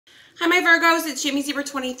Hi, my Virgos. It's Jamie Zebra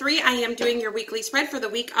 23. I am doing your weekly spread for the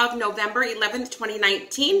week of November 11th,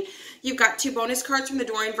 2019. You've got two bonus cards from the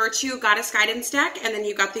Dorian Virtue Goddess Guidance deck, and then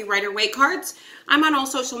you've got the Rider-Waite cards. I'm on all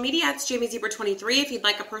social media. It's Jamie Zebra 23. If you'd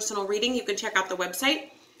like a personal reading, you can check out the website,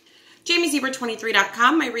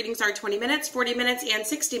 jamiezebra23.com. My readings are 20 minutes, 40 minutes, and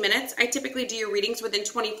 60 minutes. I typically do your readings within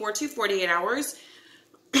 24 to 48 hours.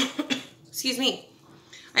 Excuse me.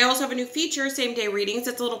 I also have a new feature, same-day readings.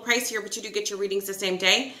 It's a little pricier, but you do get your readings the same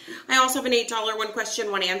day. I also have an $8 one question,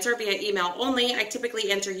 one answer via email only. I typically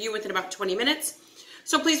answer you within about 20 minutes.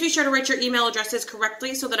 So please be sure to write your email addresses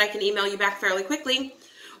correctly so that I can email you back fairly quickly.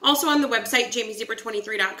 Also on the website,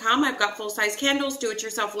 jamiezebra23.com, I've got full-size candles,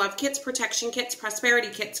 do-it-yourself love kits, protection kits,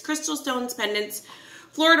 prosperity kits, crystal stones, pendants,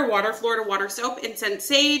 Florida water soap, incense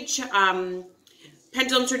sage,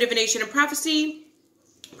 pendulums for divination and prophecy,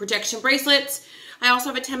 protection bracelets. I also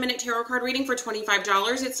have a 10-minute tarot card reading for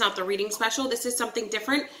 $25. It's not the reading special. This is something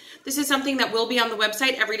different. This is something that will be on the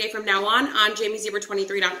website every day from now on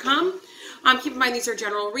jamiezebra23.com. Keep in mind these are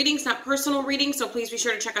general readings, not personal readings, so please be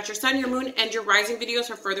sure to check out your sun, your moon, and your rising videos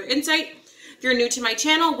for further insight. If you're new to my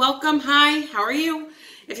channel, welcome. Hi, how are you?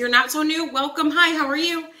 If you're not so new, welcome. Hi, how are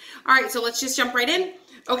you? All right, so let's just jump right in.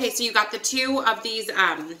 Okay, so you got the two of these,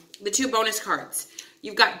 the two bonus cards.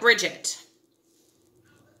 You've got Bridget.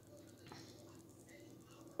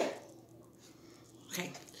 Okay,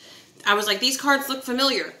 I was like, these cards look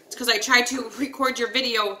familiar. It's because I tried to record your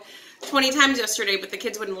video 20 times yesterday, but the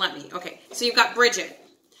kids wouldn't let me. Okay, so you've got Bridget.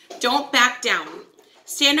 Don't back down.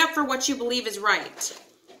 Stand up for what you believe is right.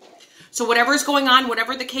 So whatever's going on,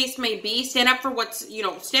 whatever the case may be, stand up for what's,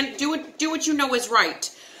 do what you know is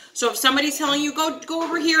right. So if somebody's telling you, go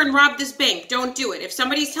over here and rob this bank, don't do it. If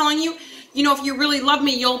somebody's telling you, if you really love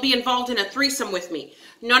me, you'll be involved in a threesome with me.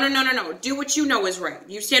 No. Do what you know is right.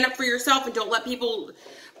 You stand up for yourself and don't let people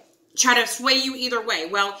try to sway you either way.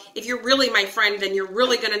 Well, if you're really my friend, then you're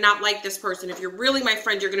really going to not like this person. If you're really my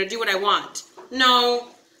friend, you're going to do what I want. No,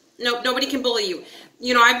 nobody can bully you.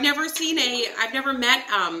 I've never met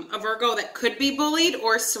a Virgo that could be bullied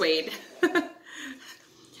or swayed.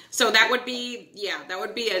 So that would be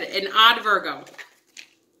an odd Virgo.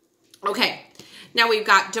 Okay, now we've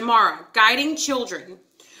got Damara, guiding children.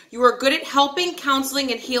 You are good at helping,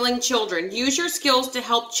 counseling, and healing children. Use your skills to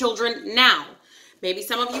help children now. Maybe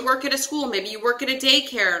some of you work at a school. Maybe you work at a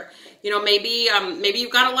daycare. Maybe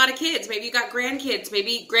you've got a lot of kids. Maybe you've got grandkids.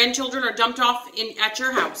 Maybe grandchildren are dumped off at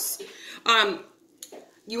your house.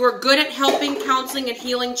 You are good at helping, counseling, and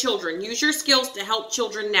healing children. Use your skills to help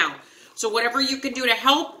children now. So whatever you can do to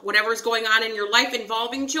help, whatever's going on in your life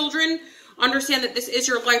involving children, understand that this is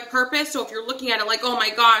your life purpose. So if you're looking at it like, oh my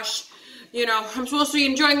gosh, I'm supposed to be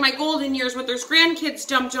enjoying my golden years, but there's grandkids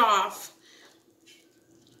dumped off.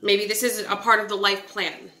 Maybe this is a part of the life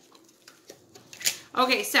plan.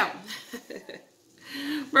 Okay, so,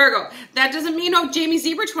 Virgo, that doesn't mean, Jamie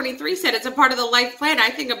Zebra 23 said it's a part of the life plan. I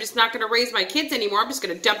think I'm just not going to raise my kids anymore. I'm just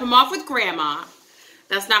going to dump them off with grandma.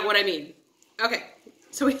 That's not what I mean. Okay,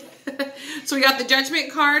 so we got the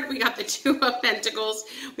Judgment card, we got the Two of Pentacles,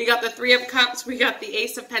 we got the Three of Cups, we got the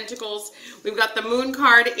Ace of Pentacles, we've got the Moon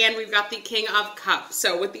card, and we've got the King of Cups.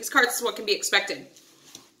 So with these cards, this is what can be expected.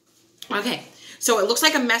 Okay, so it looks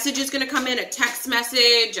like a message is going to come in, a text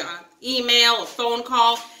message, an email, a phone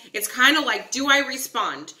call. It's kind of like, do I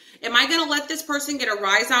respond? Am I going to let this person get a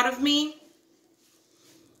rise out of me?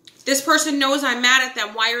 This person knows I'm mad at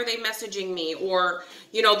them. Why are they messaging me? Or,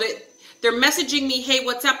 they're messaging me, hey,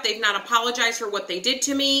 what's up? They've not apologized for what they did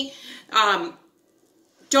to me.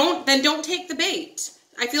 Don't take the bait.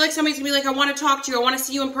 I feel like somebody's going to be like, I want to talk to you. I want to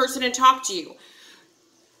see you in person and talk to you.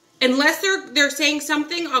 Unless they're saying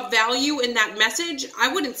something of value in that message,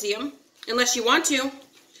 I wouldn't see them unless you want to,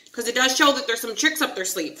 because it does show that there's some tricks up their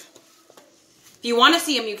sleeve. If you want to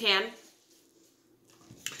see them, you can.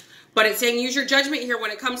 But it's saying use your judgment here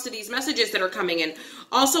when it comes to these messages that are coming in.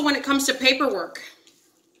 Also, when it comes to paperwork,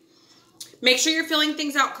 make sure you're filling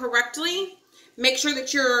things out correctly. Make sure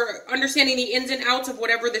that you're understanding the ins and outs of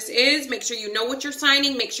whatever this is. Make sure you know what you're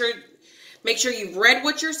signing. Make sure you've read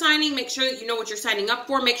what you're signing. Make sure that you know what you're signing up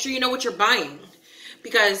for. Make sure you know what you're buying.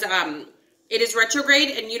 Because it is retrograde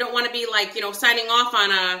and you don't want to be like, signing off on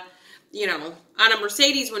a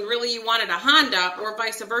Mercedes when really you wanted a Honda or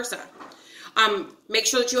vice versa. Make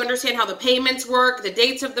sure that you understand how the payments work, the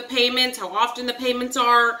dates of the payments, how often the payments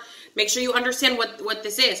are. Make sure you understand what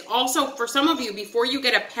this is. Also, for some of you, before you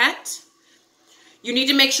get a pet, you need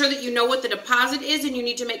to make sure that you know what the deposit is, and you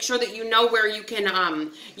need to make sure that you know where you can,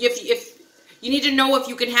 if you need to know if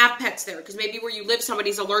you can have pets there, because maybe where you live,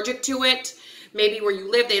 somebody's allergic to it. Maybe where you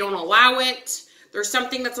live, they don't allow it. There's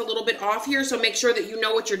something that's a little bit off here, so make sure that you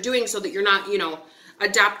know what you're doing so that you're not,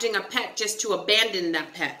 adopting a pet just to abandon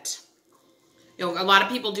that pet. You know, a lot of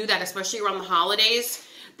people do that, especially around the holidays.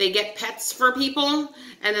 They get pets for people,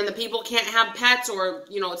 and then the people can't have pets, or,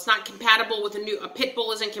 you know, it's not compatible with a pit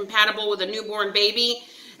bull isn't compatible with a newborn baby,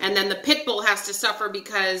 and then the pit bull has to suffer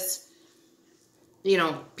because, you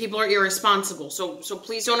know, people are irresponsible. So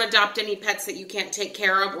please don't adopt any pets that you can't take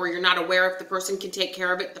care of, or you're not aware if the person can take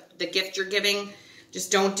care of it, the gift you're giving.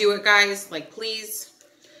 Just don't do it, guys. Like, please.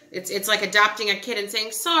 It's like adopting a kid and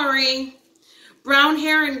saying, sorry, brown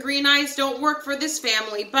hair and green eyes don't work for this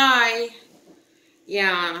family. Bye.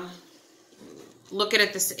 Yeah. Look at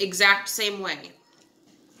it this exact same way.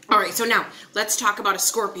 All right, so now let's talk about a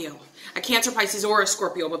Scorpio. A Cancer, Pisces, or a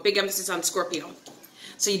Scorpio, but big emphasis on Scorpio.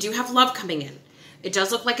 So you do have love coming in. It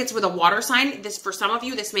does look like it's with a water sign. This, for some of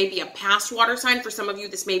you, this may be a past water sign. For some of you,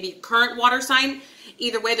 this may be a current water sign.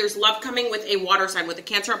 Either way, there's love coming with a water sign, with a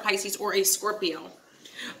Cancer, a Pisces, or a Scorpio.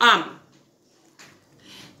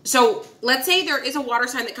 So let's say there is a water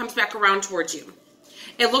sign that comes back around towards you.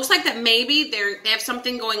 It looks like that maybe they have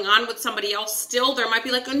something going on with somebody else still. There might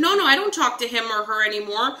be like, oh, no, I don't talk to him or her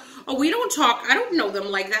anymore. Oh, we don't talk. I don't know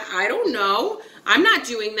them like that. I don't know. I'm not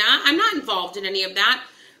doing that. I'm not involved in any of that.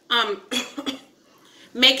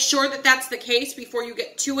 Make sure that that's the case before you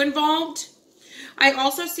get too involved. I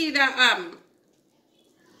also see that,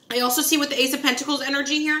 I also see with the Ace of Pentacles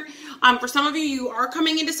energy here, for some of you, you are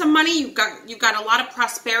coming into some money. You've got a lot of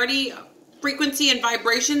prosperity, frequency, and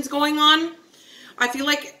vibrations going on. I feel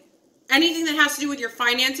like anything that has to do with your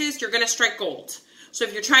finances, you're going to strike gold. So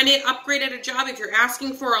if you're trying to upgrade at a job, if you're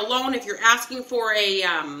asking for a loan, if you're asking for a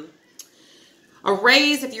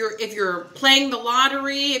raise, if you're playing the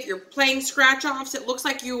lottery, if you're playing scratch-offs, it looks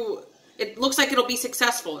like it'll be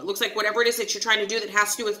successful. It looks like whatever it is that you're trying to do that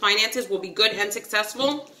has to do with finances will be good and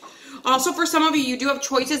successful. Also, for some of you, you do have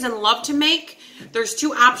choices in love to make. There's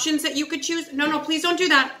two options that you could choose. No, please don't do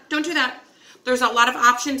that. Don't do that. There's a lot of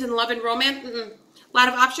options in love and romance. A lot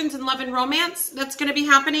of options in love and romance that's going to be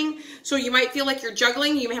happening. So you might feel like you're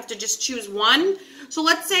juggling. You may have to just choose one. So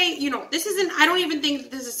let's say, you know, this isn't, I don't even think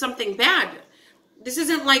that this is something bad. This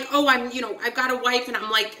isn't like, oh, I've got a wife and I'm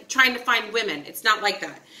like trying to find women. It's not like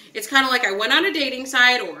that. It's kind of like I went on a dating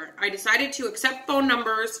site, or I decided to accept phone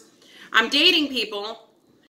numbers. I'm dating people,